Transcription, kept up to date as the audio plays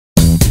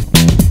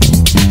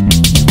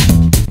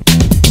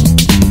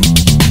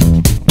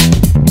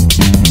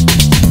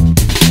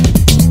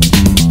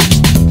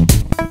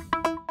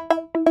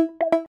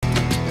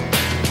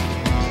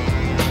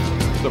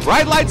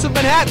lights of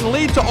Manhattan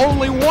lead to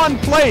only one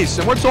place,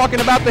 and we're talking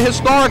about the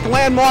historic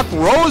landmark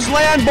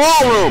Roseland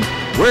Ballroom.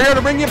 We're here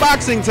to bring you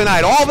boxing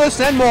tonight. All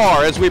this and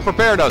more as we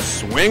prepare to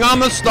swing on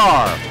the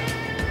Star.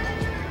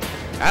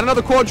 And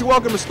another cordial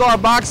welcome to Star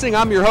Boxing.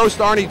 I'm your host,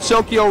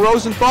 Arnie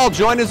Rosenthal,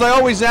 joined as I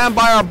always am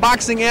by our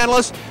boxing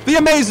analyst, the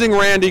amazing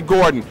Randy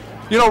Gordon.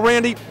 You know,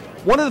 Randy,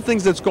 one of the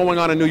things that's going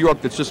on in New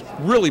York that's just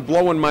really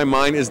blowing my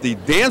mind is the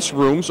dance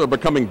rooms are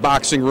becoming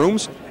boxing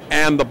rooms,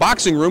 and the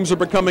boxing rooms are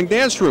becoming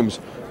dance rooms.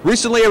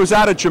 Recently, I was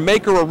out at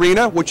Jamaica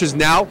Arena, which is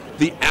now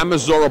the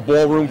Amazura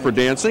Ballroom for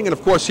dancing, and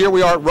of course, here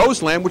we are at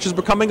Roseland, which is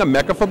becoming a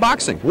mecca for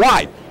boxing.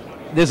 Why?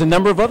 There's a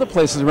number of other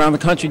places around the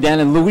country. Down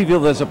in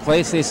Louisville, there's a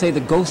place. They say the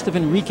ghost of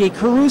Enrique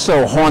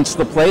Caruso haunts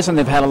the place, and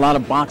they've had a lot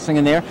of boxing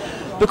in there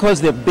because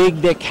they're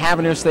big, they're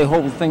cavernous, they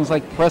hold things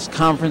like press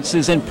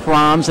conferences and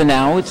proms, and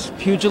now it's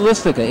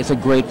pugilistic. It's a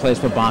great place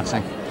for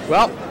boxing.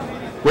 Well,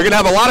 we're going to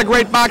have a lot of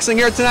great boxing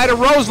here tonight at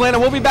Roseland,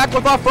 and we'll be back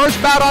with our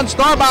first bout on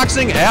Star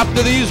Boxing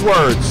after these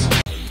words.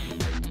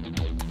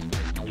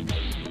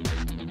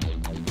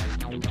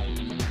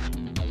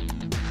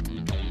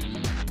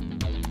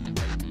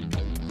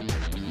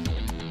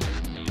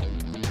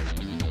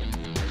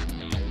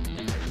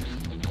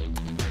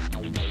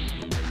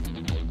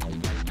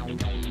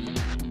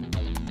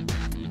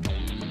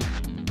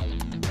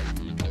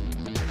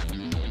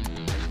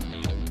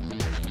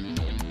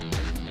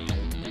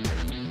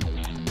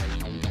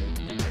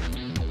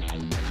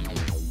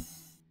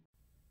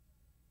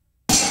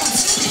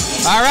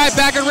 All right,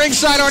 back at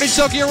ringside, Arnie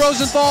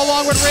Rosenthal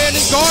along with Randy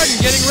Gordon,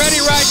 getting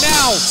ready right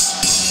now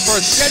for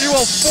a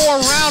scheduled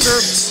 4-rounder.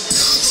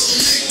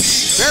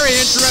 Very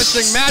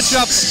interesting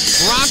matchup,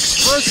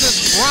 Bronx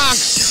versus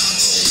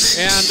Bronx.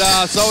 And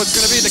so it's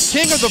going to be the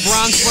king of the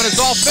Bronx when it's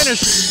all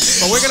finished.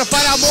 But we're going to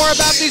find out more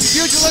about these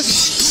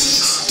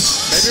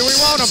pugilists. Maybe we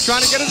won't. I'm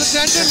trying to get his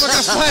attention. We're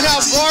going to find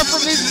out more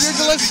from these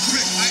pugilists.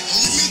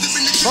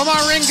 From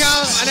our ring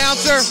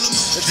announcer,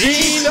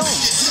 Dean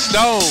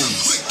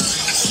Stone.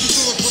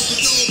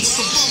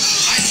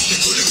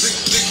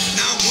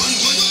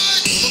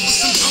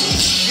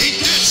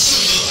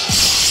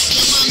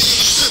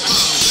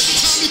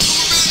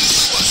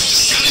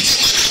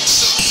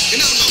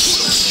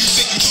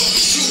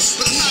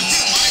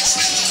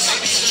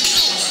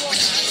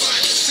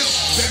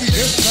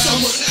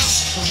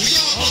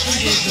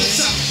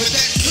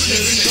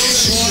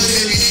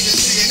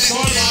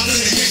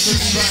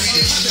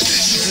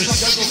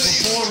 Scheduled for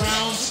 4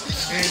 rounds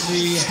in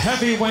the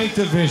heavyweight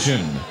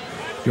division.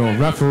 Your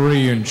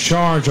referee in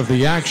charge of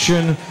the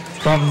action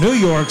from New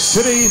York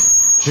City,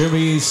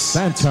 Jimmy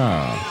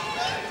Santa.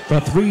 The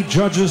 3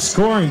 judges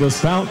scoring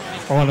this bout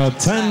on a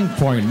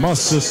 10-point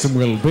must system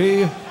will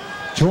be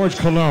George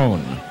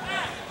Colon,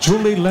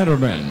 Julie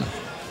Letterman,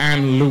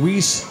 and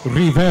Luis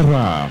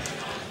Rivera.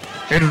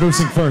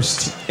 Introducing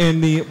first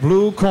in the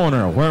blue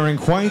corner, wearing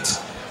white,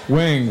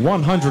 weighing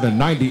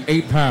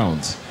 198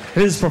 pounds.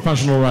 His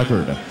professional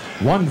record,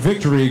 1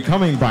 victory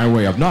coming by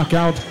way of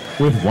knockout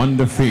with 1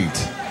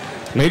 defeat.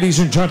 Ladies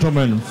and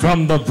gentlemen,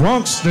 from the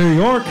Bronx, New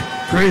York,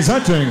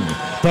 presenting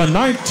the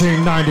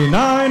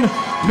 1999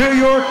 New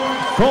York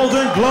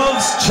Golden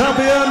Gloves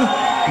champion,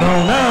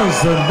 known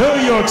as the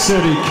New York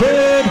City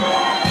Kid,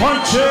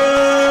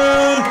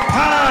 Punchin'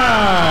 Pat.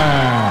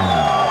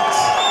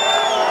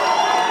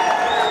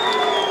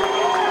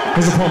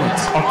 His opponent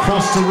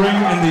across the ring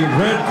in the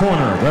red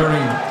corner,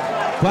 wearing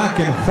black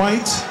and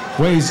white,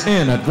 weighs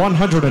in at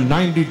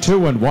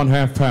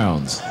 192.5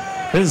 pounds.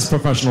 His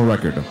professional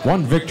record,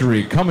 1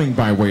 victory coming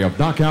by way of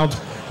knockout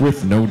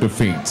with no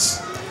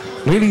defeats.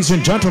 Ladies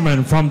and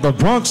gentlemen, from the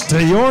Bronx,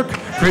 New York,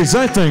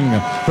 presenting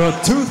the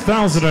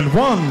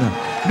 2001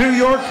 New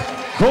York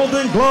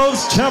Golden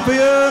Gloves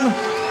champion,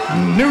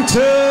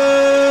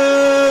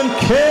 Newton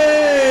Kidd.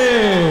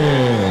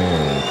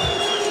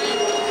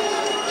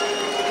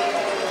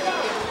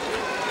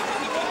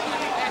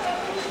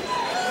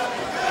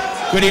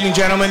 Good evening,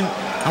 gentlemen.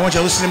 I want you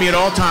to listen to me at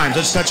all times.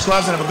 Let's touch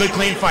gloves and have a good,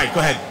 clean fight. Go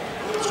ahead.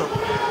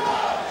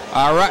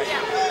 All right.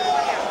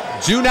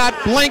 Do not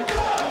blink.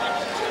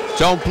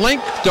 Don't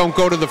blink. Don't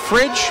go to the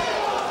fridge.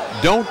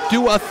 Don't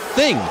do a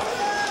thing.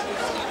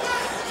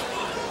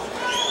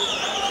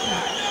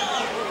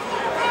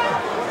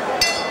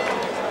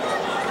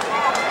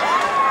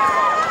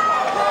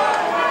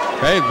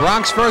 Hey,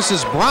 Bronx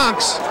versus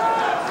Bronx.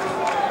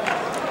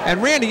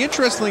 And Randy,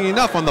 interestingly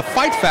enough, on the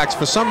fight facts,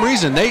 for some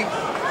reason, they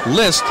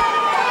list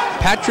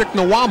Patrick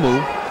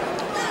Nwanu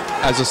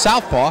as a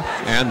southpaw,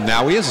 and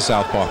now he is a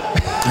southpaw.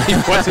 He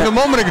wasn't a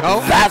moment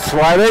ago. That's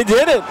why they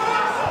did it.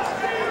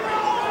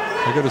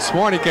 I could have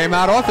sworn he came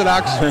out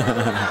orthodox.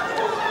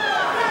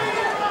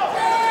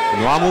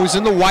 Nwanu's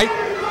in the white,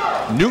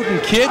 Newton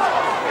Kidd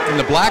in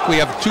the black. We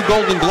have 2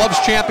 Golden Gloves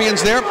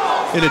champions there.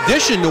 In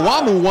addition,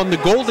 Nwanu won the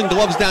Golden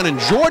Gloves down in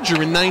Georgia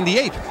in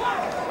 '98.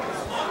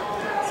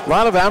 A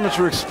lot of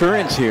amateur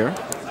experience here.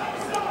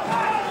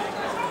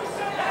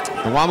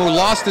 Nwanu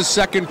lost his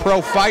second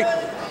pro fight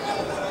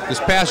this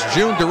past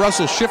June to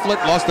Russell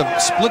Shiflett. Lost a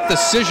split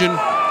decision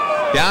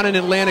down in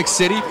Atlantic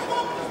City.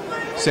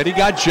 Said he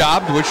got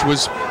jobbed, which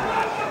was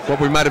what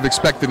we might have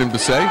expected him to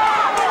say.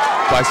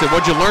 So I said,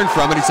 what'd you learn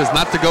from it? He says,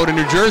 not to go to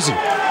New Jersey.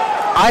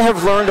 I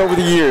have learned over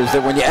the years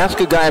that when you ask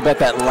a guy about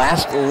that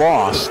last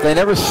loss, they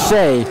never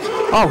say,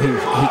 oh, he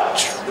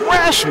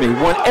trashed me,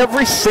 won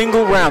every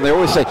single round. They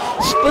always say,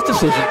 split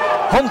decision,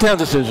 hometown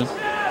decision.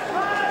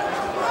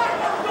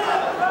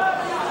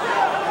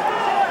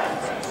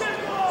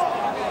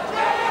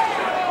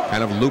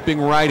 Kind of looping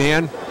right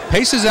hand.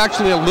 Pace is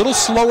actually a little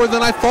slower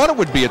than I thought it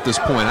would be at this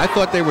point. I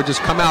thought they would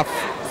just come out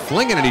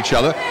flinging at each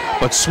other,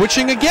 but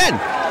switching again.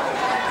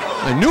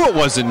 I knew it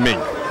wasn't me.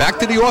 Back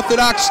to the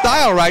orthodox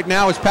style right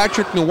now is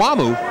Patrick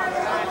Nwanu.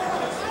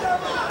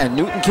 And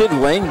Newton Kidd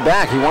laying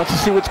back. He wants to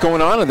see what's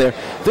going on in there.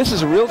 This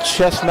is a real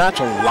chess match.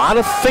 A lot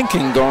of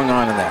thinking going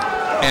on in there.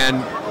 And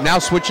now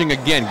switching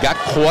again. Got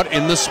caught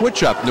in the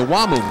switch up.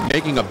 Nwanu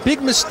making a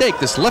big mistake.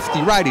 This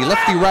lefty-righty,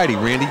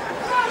 Randy.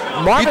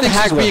 Marvin He thinks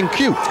Hagler, he's being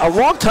cute. a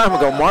long time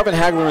ago, Marvin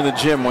Hagler in the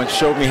gym once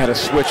showed me how to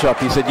switch up.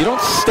 He said, you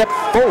don't step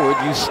forward,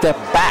 you step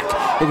back.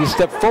 If you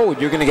step forward,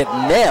 you're going to get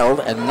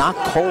nailed and not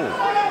cold.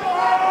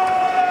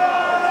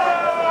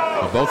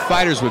 Well, both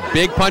fighters with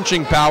big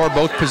punching power,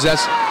 both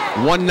possess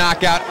one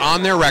knockout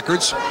on their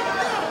records.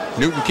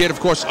 Newton Kidd, of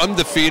course,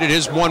 undefeated.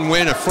 His one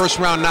win, a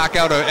first-round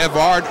knockout of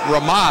Evard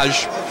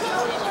Ramage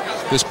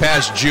this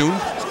past June.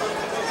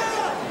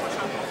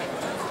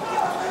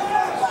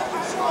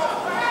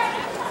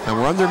 And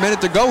we're under a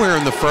minute to go here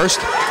in the first.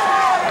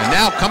 And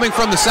now coming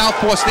from the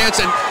southpaw stance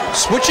and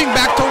switching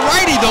back to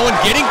righty, though, and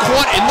getting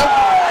caught in the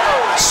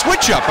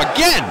switch-up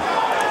again.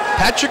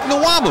 Patrick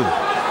Nwanu.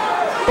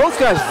 Both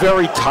guys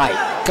very tight.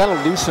 Got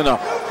to loosen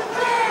up.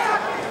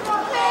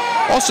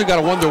 Also got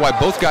to wonder why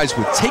both guys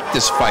would take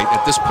this fight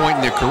at this point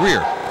in their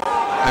career.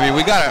 I mean,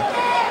 we got to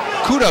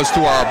kudos to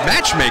our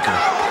matchmaker,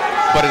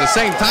 but at the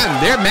same time,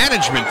 their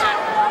management.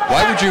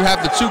 Why would you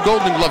have the two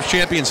Golden Glove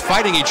champions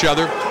fighting each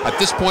other at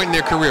this point in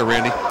their career,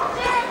 Randy?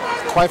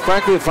 Quite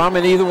frankly, if I'm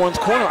in either one's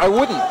corner, I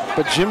wouldn't.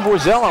 But Jim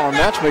Borzello, our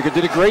matchmaker,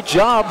 did a great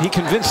job. He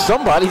convinced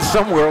somebody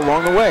somewhere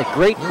along the way.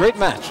 Great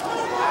match.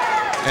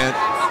 And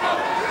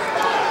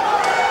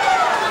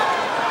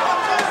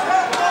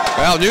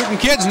well, Newton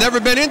Kidd's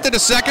never been into the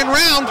second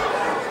round.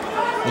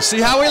 We'll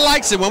see how he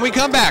likes it when we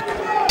come back.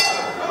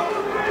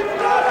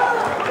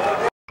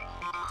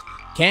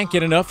 Can't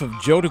get enough of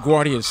Joe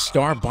DeGuardia's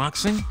Star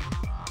Boxing?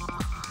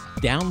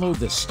 Download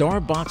the Star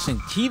Boxing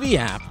TV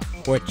app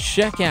or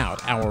check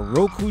out our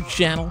Roku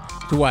channel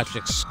to watch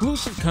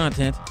exclusive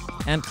content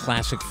and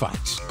classic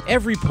fights.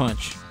 Every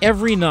punch,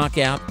 every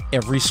knockout,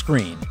 every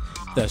screen.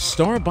 The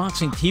Star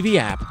Boxing TV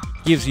app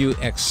gives you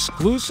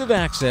exclusive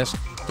access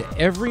to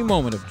every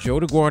moment of Joe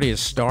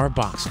DeGuardia's Star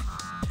Boxing.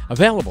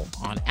 Available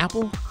on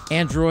Apple,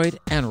 Android,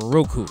 and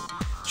Roku.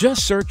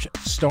 Just search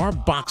Star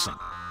Boxing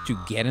to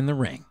get in the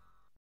ring.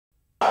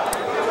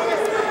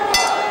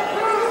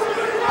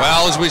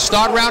 Well, as we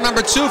start round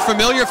number two,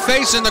 familiar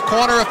face in the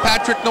corner of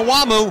Patrick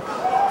Nwanu,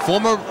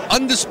 former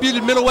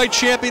undisputed middleweight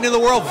champion in the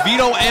world,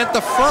 Vito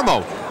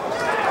Antuofermo.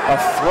 A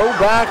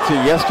throwback to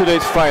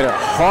yesterday's fighter.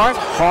 Heart,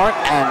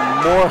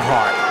 and more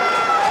heart.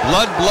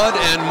 Blood,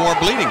 and more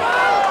bleeding.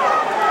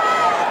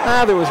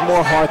 There was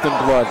more heart than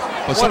blood.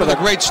 But some of the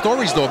great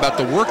stories, though, about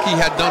the work he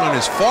had done on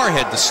his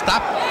forehead to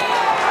stop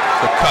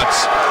the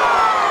cuts.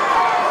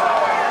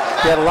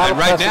 He had a lot and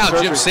of right now,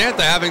 surgery. Jim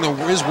Santa having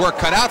his work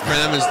cut out for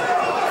him. Is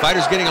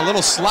fighters getting a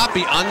little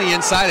sloppy on the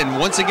inside, and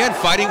once again,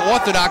 fighting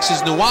orthodox is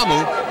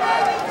Nwanu.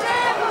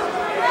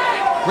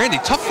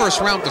 Randy, tough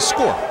first round to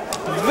score.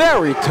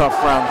 Very tough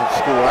round to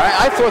score.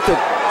 I thought that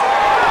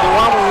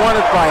Nwanu won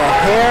it by a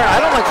hair.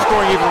 I don't like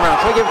scoring even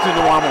rounds, so I give it to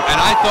Nwanu.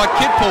 And I thought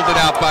Kidd pulled it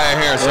out by a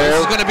hair, so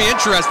this is going to be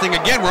interesting.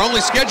 Again, we're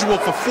only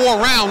scheduled for 4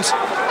 rounds.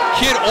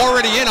 Kidd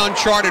already in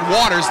uncharted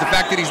waters. The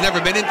fact that he's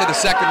never been into the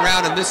second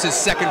round, and this is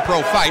second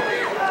pro fight.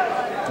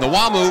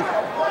 Nwanu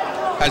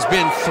has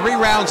been 3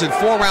 rounds and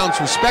 4 rounds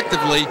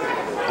respectively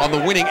on the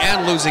winning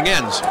and losing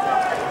ends.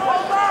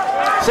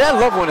 See, I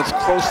love when it's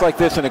close like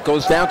this and it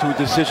goes down to a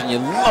decision. You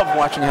love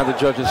watching how the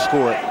judges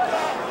score it.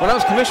 When I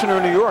was commissioner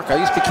in New York, I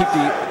used to keep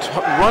the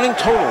running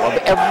total of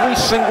every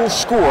single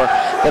score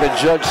that a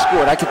judge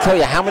scored. I could tell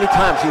you how many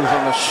times he was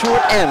on the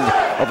short end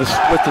of a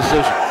split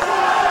decision.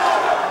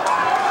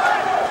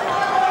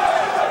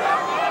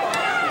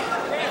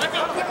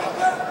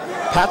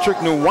 Patrick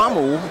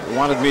Nwanu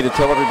wanted me to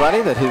tell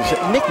everybody that his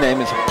nickname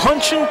is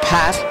Punchin'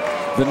 Pat,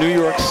 the New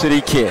York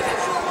City Kid.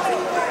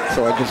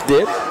 So I just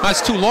did.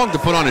 That's too long to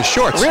put on his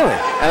shorts. Really?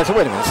 And I said,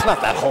 wait a minute, it's not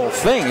that whole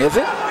thing, is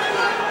it?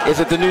 Is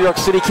it the New York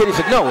City Kid? He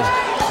said, no, it's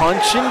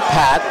Punchin'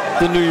 Pat,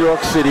 the New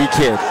York City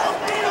Kid.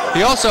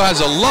 He also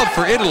has a love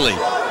for Italy.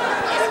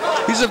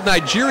 He's of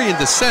Nigerian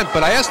descent,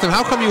 but I asked him,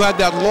 how come you had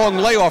that long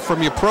layoff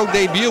from your pro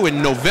debut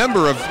in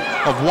November of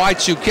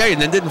Y2K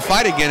and then didn't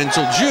fight again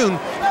until June?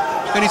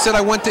 And he said,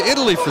 I went to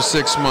Italy for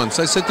 6 months.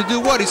 I said, to do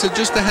what? He said,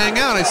 just to hang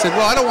out. I said,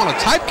 well, I don't want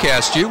to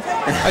typecast you.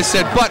 I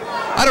said, but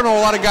I don't know a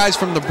lot of guys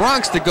from the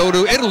Bronx that go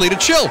to Italy to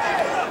chill.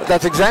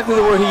 That's exactly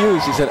the word he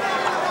used. He said,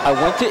 I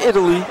went to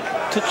Italy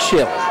to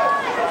chill.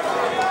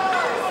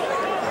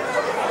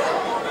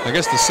 I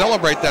guess to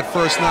celebrate that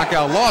first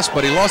knockout loss,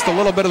 but he lost a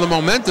little bit of the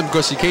momentum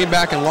because he came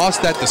back and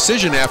lost that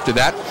decision after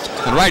that.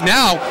 And right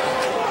now,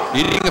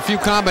 eating a few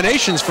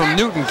combinations from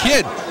Newton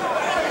Kidd.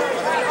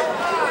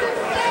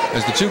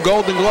 As the two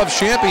Golden Gloves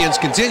champions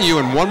continue,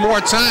 and one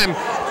more time,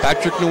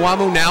 Patrick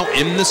Nwanu now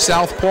in the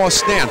southpaw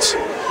stance.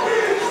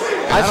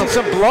 I see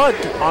some blood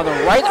on the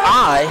right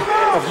eye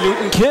of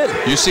Newton Kidd.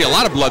 You see a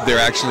lot of blood there,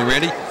 actually,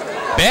 Randy.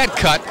 Bad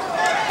cut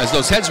as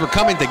those heads were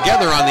coming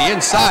together on the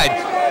inside.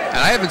 And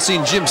I haven't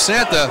seen Jim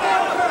Santa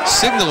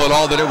signal at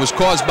all that it was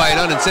caused by an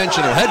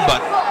unintentional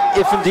headbutt.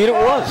 If indeed it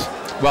was.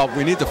 Well,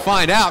 we need to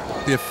find out,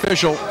 the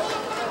official,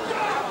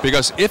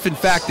 because if in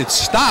fact it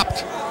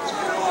stopped,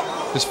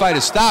 this fight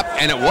is stopped,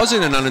 and it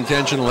wasn't an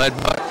unintentional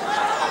headbutt,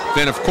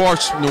 then of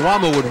course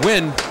Nwanu would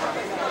win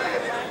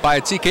by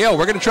a TKO.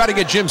 We're going to try to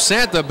get Jim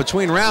Santa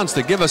between rounds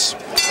to give us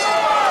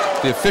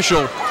the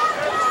official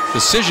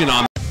decision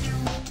on.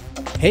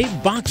 Hey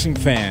boxing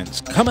fans,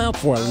 come out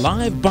for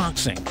live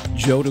boxing.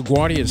 Joe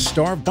DeGuardia's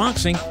Star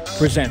Boxing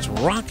presents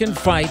Rockin'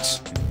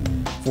 Fights.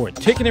 For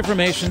ticket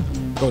information,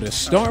 go to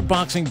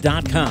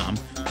starboxing.com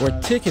or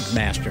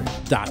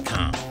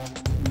ticketmaster.com.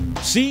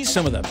 See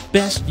some of the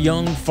best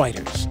young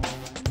fighters.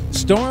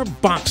 Star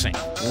Boxing,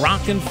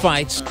 Rockin'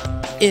 Fights,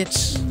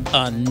 it's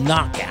a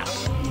knockout.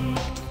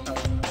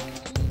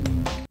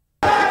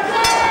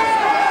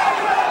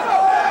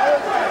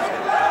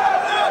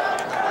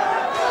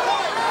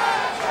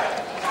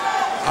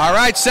 All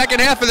right,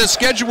 second half of the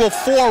schedule,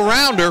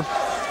 4-rounder.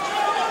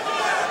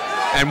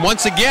 And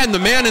once again, the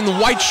man in the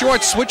white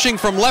shorts switching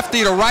from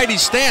lefty to righty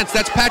stance.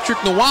 That's Patrick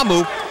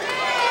Nwanu.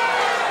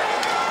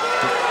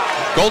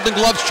 Golden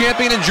Gloves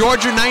champion in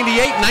Georgia,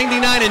 98,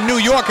 99 in New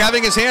York,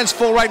 having his hands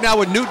full right now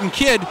with Newton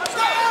Kidd.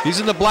 He's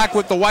in the black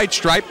with the white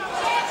stripe.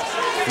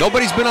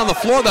 Nobody's been on the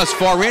floor thus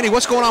far. Randy,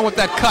 what's going on with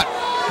that cut,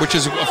 which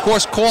is, of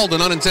course, called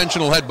an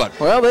unintentional headbutt?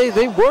 Well,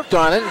 they worked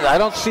on it. I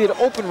don't see it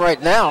open right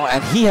now,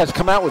 and he has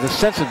come out with a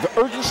sense of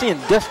urgency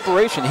and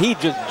desperation. He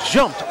just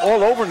jumped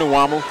all over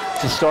Nwanu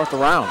to start the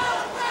round.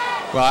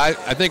 Well,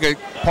 I think a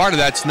part of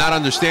that's not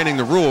understanding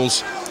the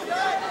rules.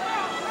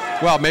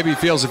 Well, maybe he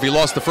feels if he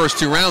lost the first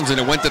 2 rounds and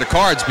it went to the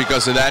cards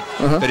because of that,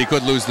 that he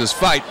could lose this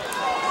fight.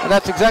 And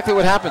that's exactly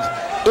what happens.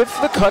 If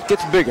the cut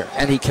gets bigger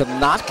and he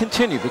cannot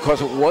continue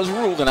because it was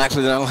ruled an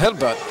accidental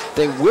headbutt,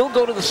 they will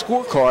go to the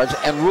scorecards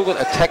and rule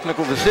it a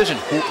technical decision,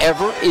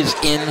 whoever is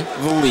in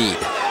the lead.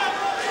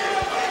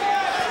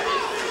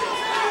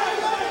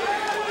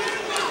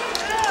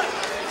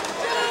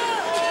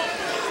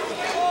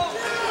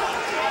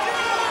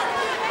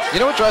 You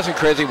know what drives me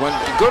crazy? When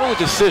you go to a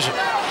decision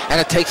and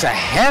it takes a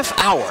half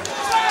hour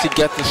to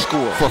get the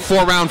score. For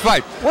a 4-round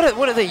fight. What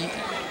are they?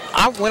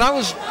 When I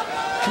was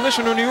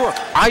Commissioner of New York,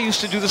 I used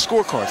to do the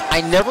scorecards.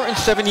 I never in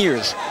 7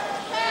 years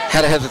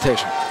had a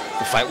hesitation.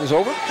 The fight was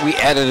over. We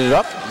added it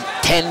up,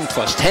 10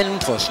 plus 10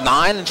 plus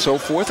 9 and so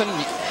forth. And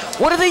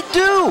what do they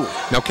do?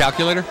 No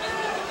calculator?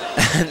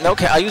 No,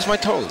 I use my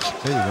toes.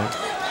 There you go.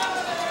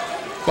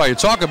 Well, you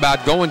talk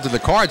about going to the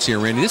cards here,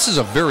 Randy. This is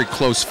a very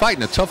close fight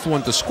and a tough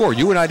one to score.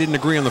 You and I didn't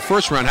agree on the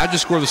first round. How'd you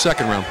score the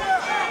second round?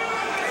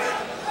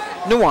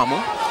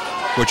 Nwanu.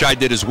 Which I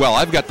did as well.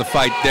 I've got the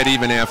fight dead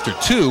even after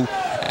 2,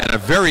 and a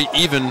very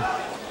even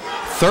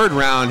third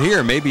round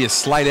here, maybe a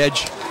slight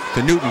edge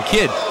to Newton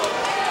Kidd.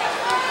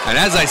 And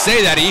as I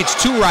say that, he eats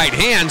 2 right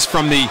hands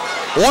from the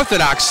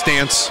orthodox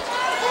stance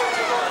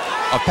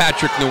of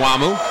Patrick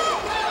Nwanu.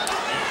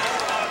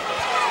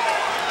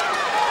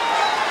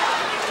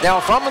 Now,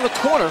 if I'm in the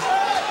corner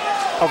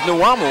of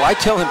Nwanu, I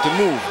tell him to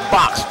move,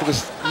 box,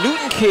 because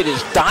Newton Kidd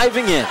is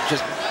diving in,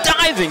 just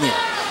diving in,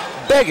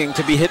 begging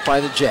to be hit by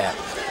the jab.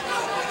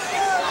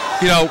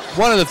 You know,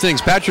 one of the things,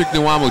 Patrick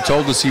Nwanu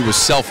told us he was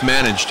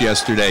self-managed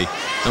yesterday,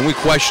 and we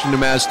questioned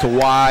him as to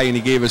why, and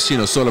he gave us, you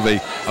know, sort of a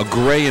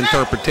gray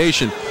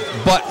interpretation.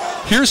 But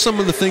here's some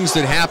of the things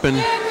that happen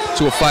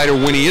to a fighter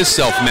when he is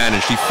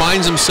self-managed. He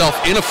finds himself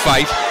in a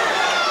fight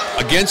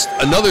against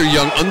another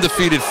young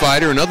undefeated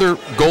fighter, another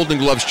Golden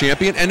Gloves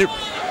champion, and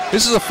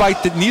this is a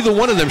fight that neither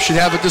one of them should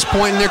have at this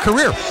point in their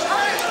career.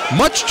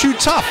 Much too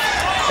tough.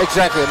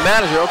 Exactly, a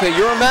manager. Okay,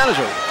 you're a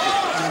manager.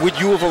 Would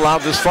you have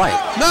allowed this fight?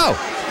 No.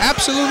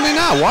 Absolutely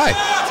not. Why?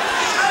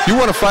 You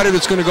want a fighter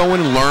that's going to go in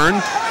and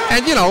learn,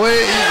 and you know,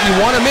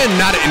 you want him in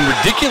not in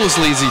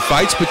ridiculously easy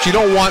fights, but you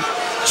don't want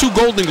 2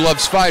 Golden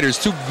Gloves fighters,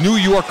 2 New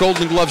York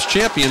Golden Gloves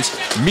champions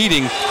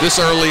meeting this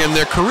early in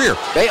their career.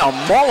 They are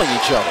mauling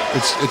each other.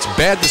 It's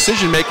bad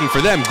decision making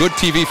for them. Good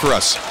TV for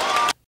us.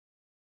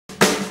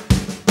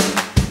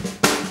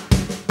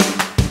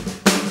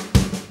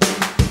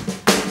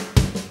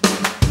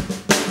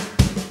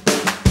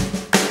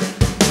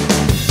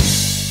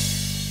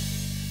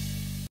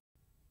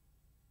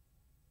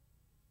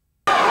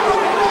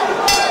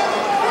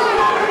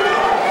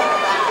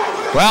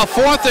 Well,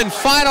 4th and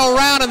final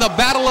round in the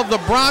Battle of the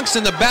Bronx,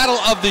 in the battle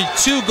of the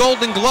 2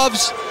 Golden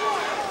Gloves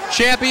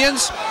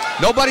champions.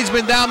 Nobody's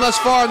been down thus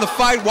far in the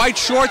fight. White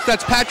shorts,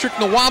 that's Patrick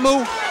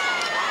Nwanu.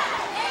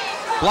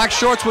 Black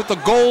shorts with the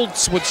gold,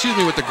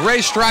 with the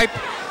gray stripe,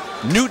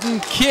 Newton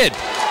Kidd.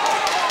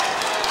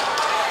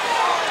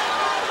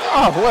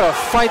 Oh, what a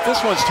fight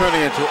this one's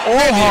turning into. All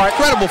An heart.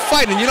 incredible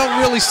fight, and you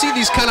don't really see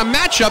these kind of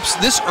matchups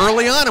this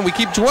early on, and we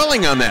keep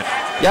dwelling on that.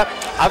 Yep,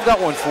 I've got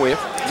one for you.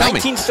 Tell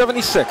me.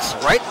 1976,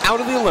 right out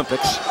of the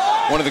Olympics,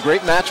 one of the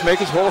great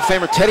matchmakers, Hall of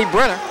Famer Teddy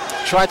Brenner,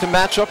 tried to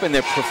match up in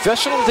their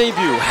professional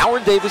debut,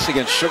 Howard Davis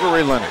against Sugar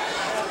Ray Leonard.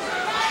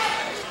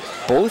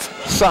 Both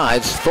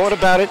sides thought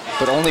about it,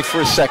 but only for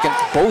a second.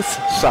 Both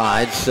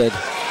sides said,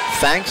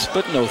 thanks,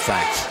 but no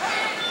thanks.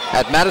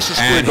 At Madison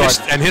Square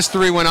Garden. And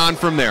history went on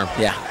from there.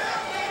 Yeah.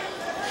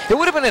 It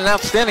would have been an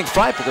outstanding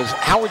fight because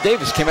Howard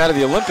Davis came out of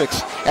the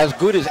Olympics as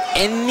good as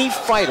any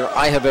fighter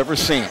I have ever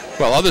seen.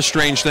 Well, other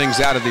strange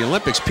things out of the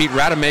Olympics. Pete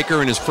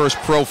Rademacher in his first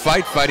pro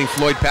fight, fighting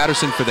Floyd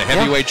Patterson for the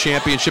heavyweight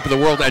championship of the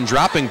world and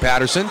dropping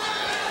Patterson.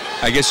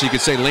 I guess you could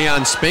say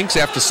Leon Spinks,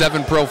 after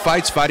 7 pro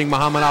fights, fighting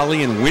Muhammad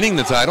Ali and winning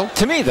the title.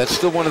 To me, that's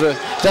still one of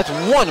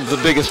the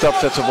biggest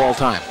upsets of all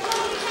time.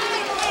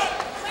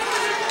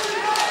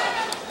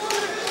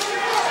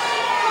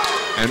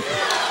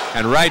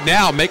 And right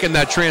now, making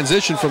that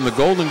transition from the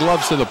Golden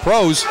Gloves to the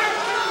pros,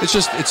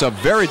 it's a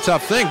very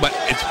tough thing, but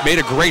it's made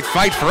a great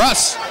fight for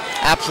us.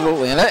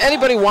 Absolutely, and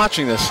anybody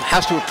watching this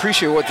has to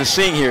appreciate what they're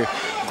seeing here.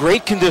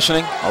 Great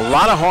conditioning, a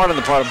lot of heart on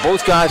the part of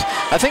both guys.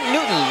 I think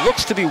Newton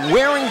looks to be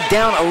wearing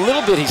down a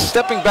little bit. He's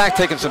stepping back,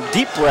 taking some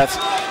deep breaths.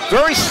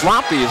 Very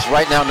sloppy is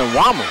right now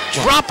Nwanu,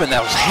 dropping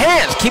those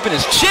hands, keeping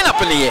his chin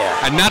up in the air.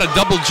 And not a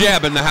double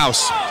jab in the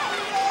house.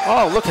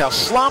 Oh, look how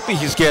sloppy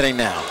he's getting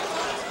now.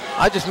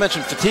 I just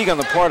mentioned fatigue on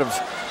the part of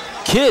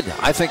Kidd.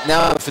 I think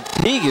now the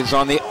fatigue is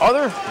on the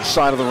other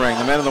side of the ring,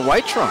 the man in the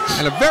white trunks.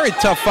 And a very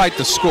tough fight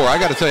to score. I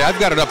got to tell you, I've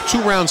got it up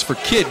 2 rounds for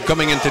Kidd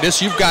coming into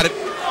this. You've got it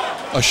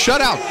a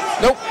shutout.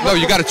 Nope. No,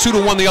 you got it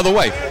 2-1 the other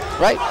way.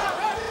 Right.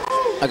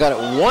 I got it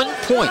 1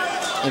 point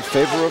in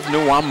favor of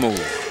Nwanu.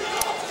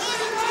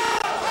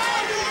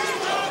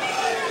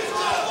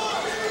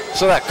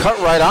 So that cut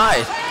right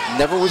eye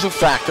never was a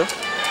factor.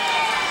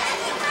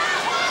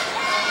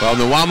 Well,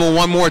 Nwanu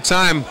one more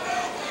time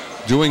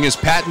doing his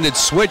patented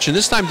switch, and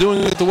this time doing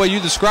it the way you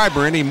described,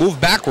 Randy. He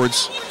moved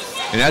backwards,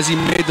 and as he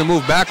made the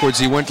move backwards,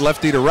 he went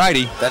lefty to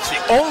righty. That's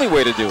the only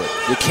way to do it.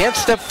 You can't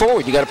step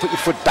forward. You got to put your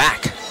foot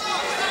back.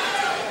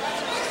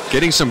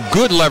 Getting some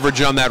good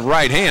leverage on that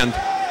right hand.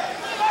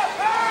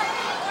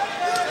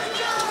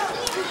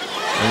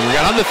 And we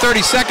got under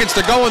 30 seconds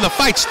to go in the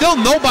fight. Still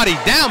nobody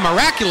down,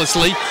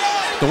 miraculously.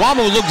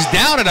 Nwanu looks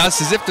down at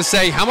us as if to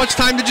say, how much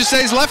time did you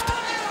say is left?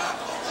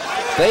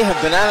 They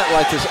have been at it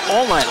like this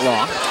all night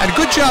long. And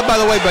good job, by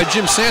the way, by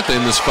Jim Santa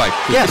in this fight.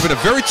 Yes. It's been a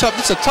very tough,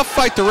 it's a tough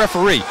fight to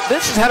referee.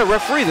 This has had a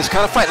referee this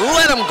kind of fight.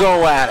 Let him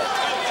go at it.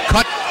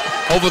 Cut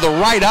over the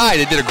right eye.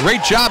 They did a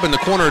great job in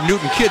the corner of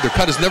Newton Kidd. Their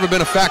cut has never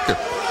been a factor.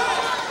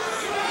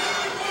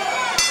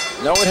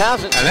 No, it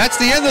hasn't. And that's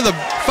the end of the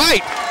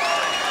fight.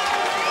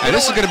 And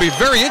this is going to be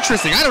very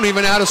interesting. I don't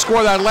even know how to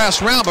score that last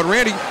round, but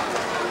Randy,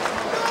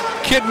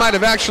 Kidd might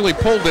have actually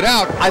pulled it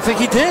out. I think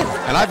he did.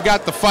 And I've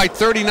got the fight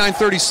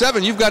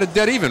 39-37. You've got it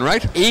dead even,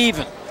 right?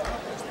 Even.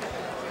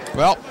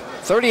 Well,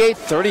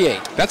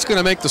 38-38. that's going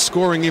to make the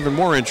scoring even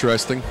more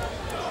interesting.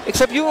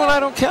 Except you and I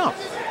don't count.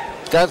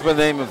 That's by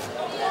the name of...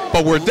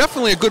 But we're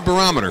definitely a good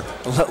barometer.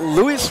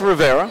 Luis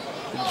Rivera,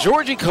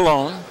 Georgie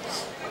Colon,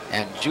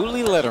 and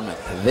Julie Letterman.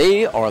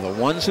 They are the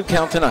ones who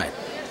count tonight.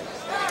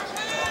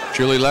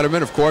 Julie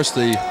Letterman, of course,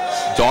 the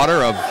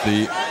daughter of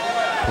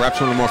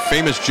perhaps one of the more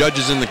famous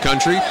judges in the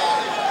country,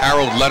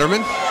 Harold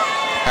Letterman.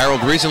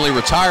 Harold recently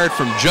retired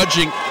from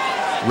judging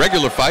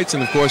regular fights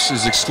and, of course,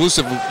 is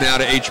exclusive now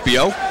to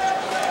HBO.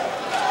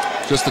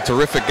 Just a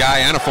terrific guy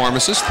and a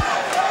pharmacist.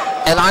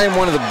 And I am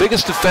one of the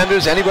biggest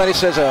defenders. Anybody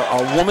says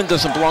a woman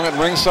doesn't belong at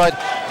ringside,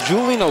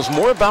 Julie knows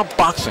more about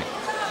boxing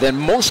than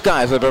most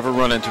guys I've ever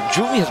run into.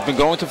 Julie has been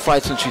going to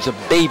fights since she's a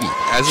baby.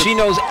 She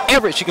knows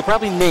she could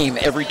probably name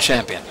every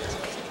champion.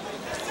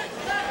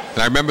 And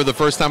I remember the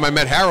first time I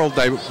met Harold,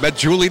 I met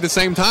Julie at the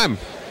same time.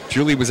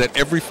 Julie was at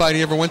every fight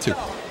he ever went to.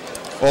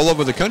 All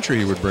over the country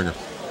he would bring her.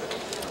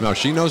 No,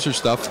 she knows her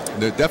stuff.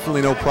 There's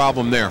definitely no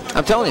problem there.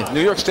 I'm telling you,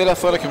 New York State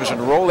Athletic Commission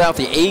rolled out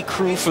the A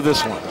crew for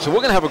this one. So we're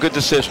going to have a good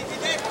decision.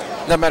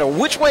 No matter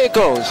which way it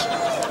goes,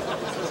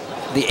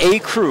 the A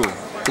crew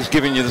is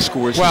giving you the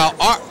scores. Well,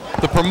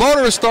 the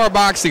promoter of Star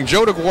Boxing,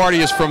 Joe DeGuardi,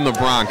 is from the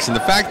Bronx. And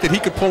the fact that he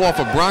could pull off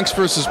a Bronx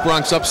versus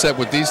Bronx upset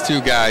with these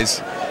two guys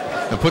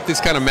and put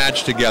this kind of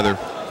match together,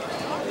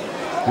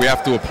 we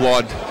have to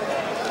applaud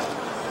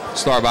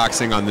Star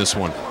Boxing on this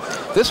one.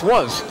 This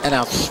was an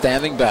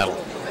outstanding battle.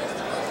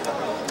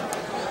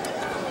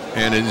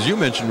 And as you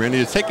mentioned, Randy,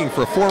 it's taking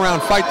for a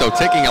 4-round fight, though,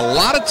 taking a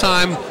lot of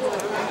time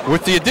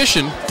with the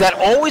addition. That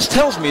always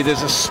tells me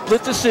there's a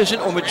split decision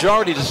or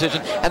majority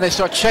decision, and they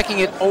start checking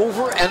it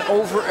over and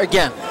over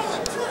again.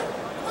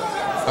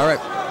 All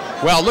right.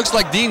 Well, it looks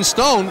like Dean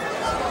Stone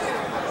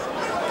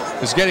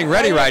is getting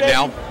ready right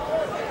now.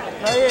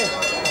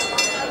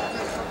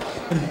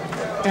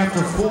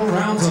 After 4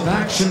 rounds of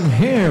action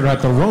here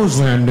at the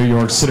Roseland, New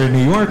York City,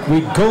 New York,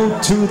 we go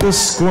to the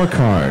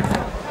scorecard.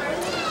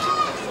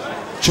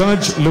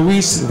 Judge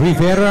Luis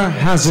Rivera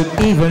has it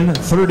even,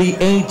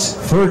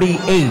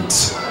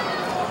 38-38.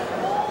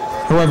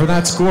 However,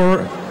 that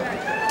score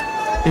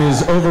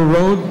is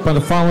overrode by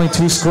the following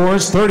two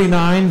scores,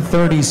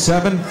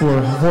 39-37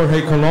 for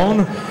Jorge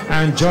Colon,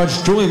 and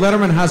Judge Julie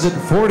Letterman has it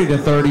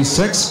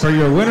 40-36 for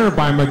your winner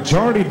by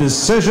majority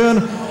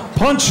decision,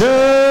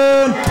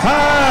 Punchin'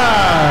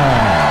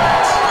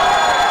 Pat.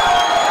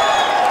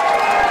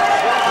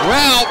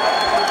 Well,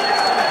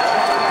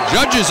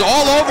 judges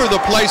all over the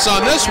place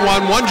on this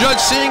one. One judge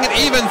seeing it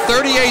even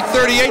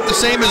 38-38, the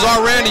same as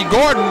our Randy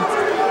Gordon.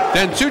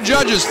 Then two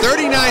judges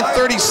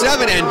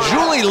 39-37, and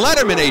Julie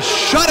Letterman a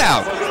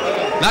shutout,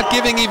 not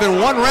giving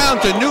even one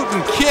round to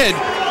Newton Kidd.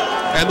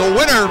 And the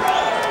winner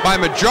by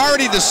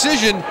majority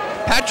decision,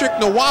 Patrick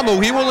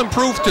Nwanu. He will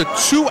improve to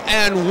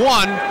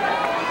 2-1,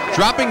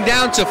 dropping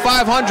down to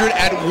 500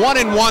 at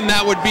 1-1.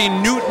 That would be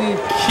Newton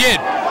Kidd.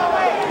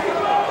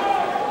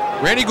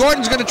 Randy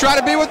Gordon's going to try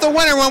to be with the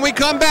winner when we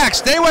come back.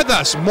 Stay with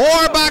us.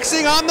 More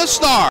boxing on the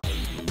Star.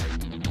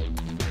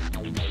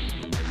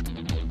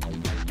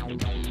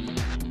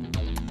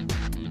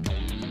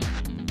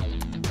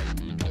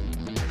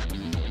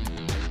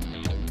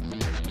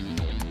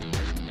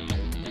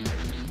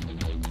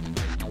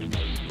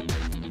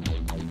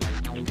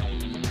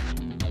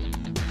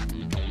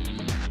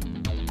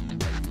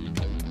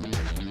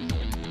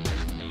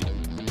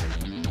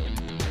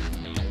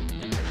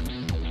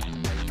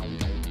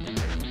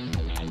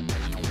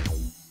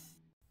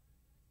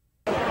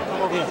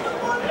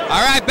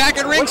 All right, back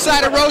at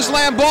ringside at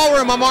Roseland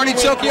Ballroom. I'm Arnie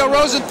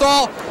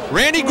Rosenthal.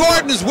 Randy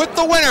Gordon is with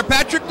the winner,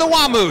 Patrick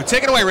Nwanu.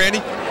 Take it away,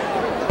 Randy.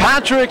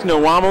 Patrick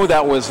Nwanu,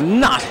 that was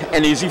not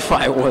an easy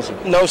fight, was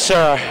it? No,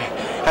 sir.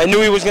 I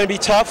knew he was going to be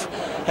tough,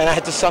 and I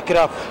had to suck it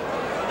up.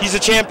 He's a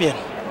champion.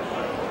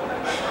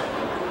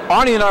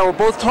 Arnie and I were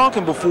both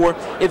talking before.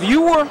 If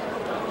you were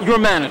your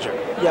manager,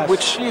 yes,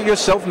 which you're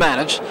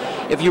self-managed,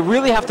 if you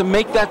really have to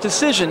make that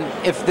decision,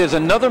 if there's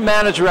another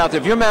manager out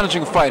there, if you're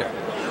managing a fighter,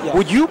 yes,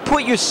 would you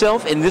put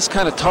yourself in this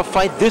kind of tough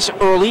fight this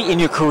early in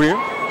your career?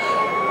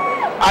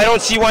 I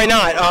don't see why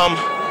not.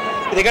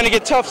 They're going to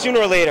get tough sooner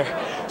or later.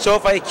 So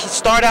if I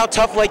start out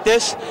tough like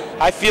this,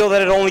 I feel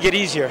that it'll only get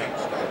easier.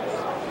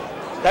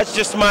 That's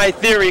just my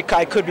theory.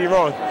 I could be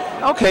wrong.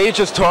 Okay, you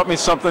just taught me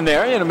something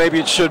there. You know, maybe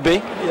it should be.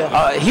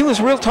 Yeah. He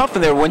was real tough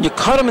in there. When you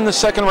cut him in the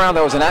second round,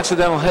 that was an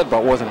accidental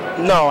headbutt, wasn't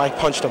it? No, I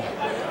punched him.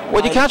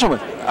 What'd you catch him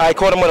with? I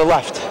caught him with a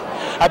left.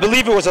 I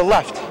believe it was a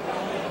left.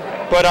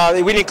 But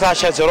we didn't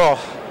clash heads at all.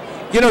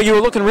 You know, you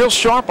were looking real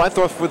sharp, I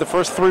thought, for the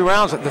first 3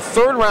 rounds. The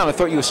third round, I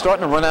thought you were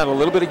starting to run out a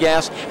little bit of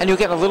gas, and you were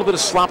getting a little bit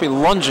of sloppy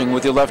lunging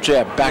with your left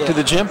jab. Back to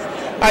the gym?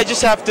 I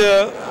just have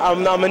to,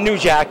 I'm a new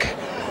jack.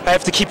 I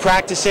have to keep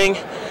practicing,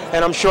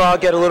 and I'm sure I'll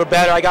get a little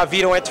better. I got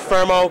Vito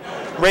Antifermo,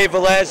 Ray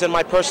Velez, and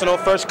my personal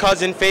first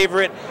cousin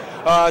favorite,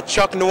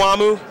 Chuck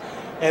Nwanu,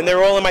 and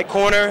they're all in my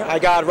corner. I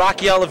got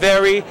Rocky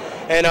Oliveri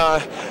and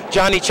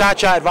Johnny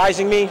Chacha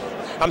advising me.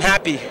 I'm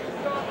happy.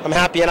 I'm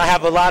happy, and I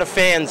have a lot of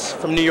fans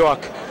from New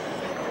York.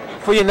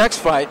 For your next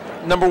fight,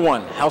 number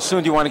one, how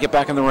soon do you want to get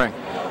back in the ring?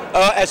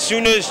 As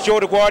soon as Joe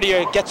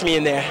DeGuardia gets me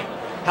in there.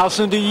 How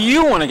soon do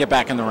you want to get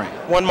back in the ring?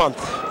 1 month.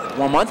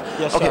 1 month?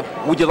 Yes, okay.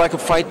 sir. Would you like a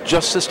fight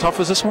just as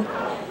tough as this one?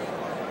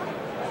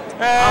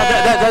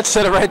 That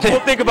said it right there.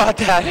 We'll think about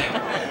that.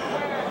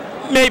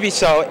 Maybe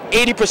so.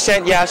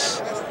 80%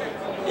 yes.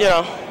 You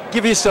know.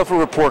 Give yourself a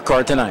report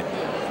card tonight.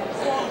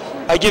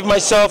 I give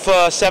myself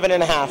a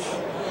 7.5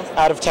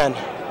 out of 10.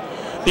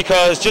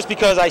 Just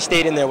because I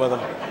stayed in there with him.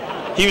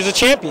 He was a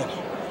champion.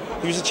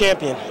 He was a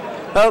champion.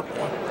 Well,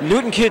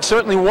 Newton Kidd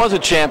certainly was a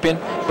champion,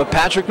 but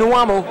Patrick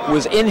Nwanu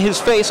was in his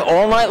face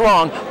all night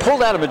long,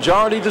 pulled out a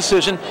majority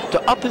decision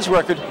to up his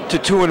record to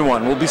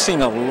 2-1. We'll be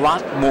seeing a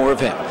lot more of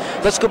him.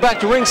 Let's go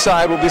back to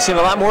ringside. We'll be seeing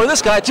a lot more of this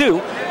guy,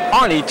 too,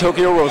 Arnie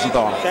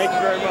Rosenthal. Thank you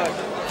very much.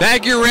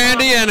 Thank you,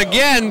 Randy. And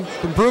again,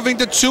 improving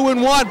to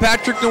 2-1,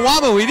 Patrick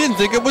Nwanu. He didn't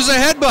think it was a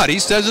headbutt. He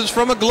says it's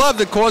from a glove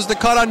that caused the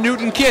cut on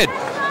Newton Kidd.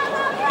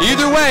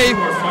 Either way,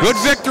 good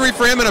victory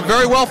for him and a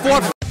very well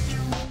fought fight.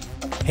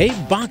 Hey,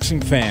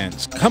 boxing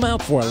fans, come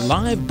out for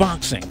live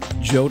boxing.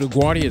 Joe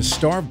DeGuardia's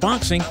Star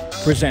Boxing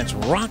presents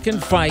Rockin'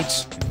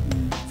 Fights.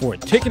 For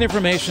ticket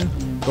information,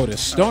 go to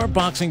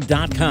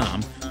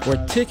starboxing.com or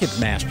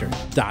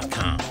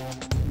ticketmaster.com.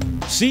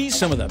 See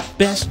some of the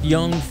best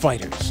young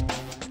fighters.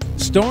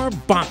 Star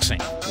Boxing,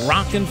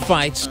 Rockin'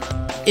 Fights,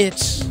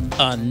 it's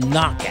a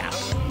knockout.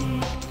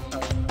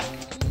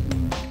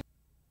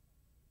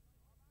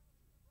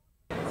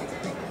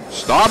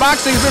 Star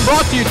Boxing has been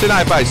brought to you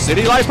tonight by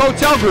City Life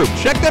Hotel Group.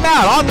 Check them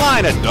out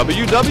online at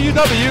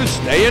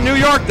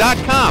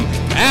www.stayinnewyork.com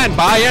and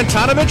by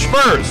Antonovich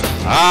Furs.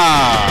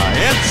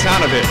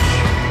 Antonovich.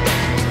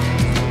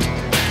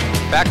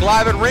 Back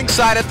live at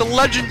ringside at the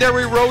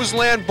legendary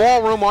Roseland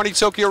Ballroom. Arnie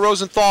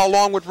Rosenthal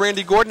along with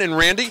Randy Gordon. And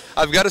Randy,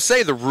 I've got to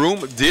say, the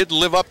room did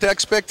live up to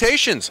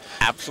expectations.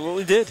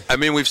 Absolutely did. I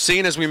mean, we've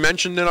seen, as we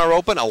mentioned in our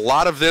open, a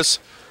lot of this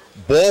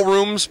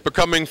ballrooms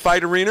becoming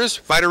fight arenas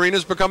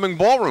becoming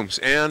ballrooms.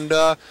 And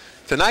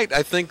tonight,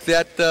 I think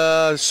that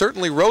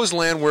certainly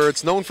Roseland, where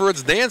it's known for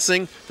its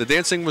dancing, the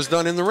dancing was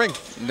done in the ring.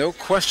 No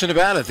question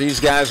about it. These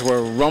guys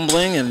were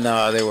rumbling, and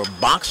they were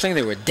boxing,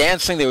 they were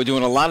dancing, they were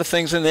doing a lot of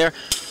things in there.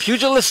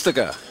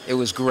 Pugilistica. It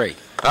was great.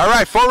 All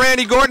right, for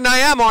Randy Gordon, I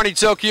am Arnie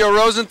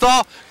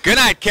Rosenthal. Good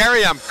night,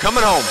 Carrie. I'm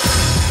coming home.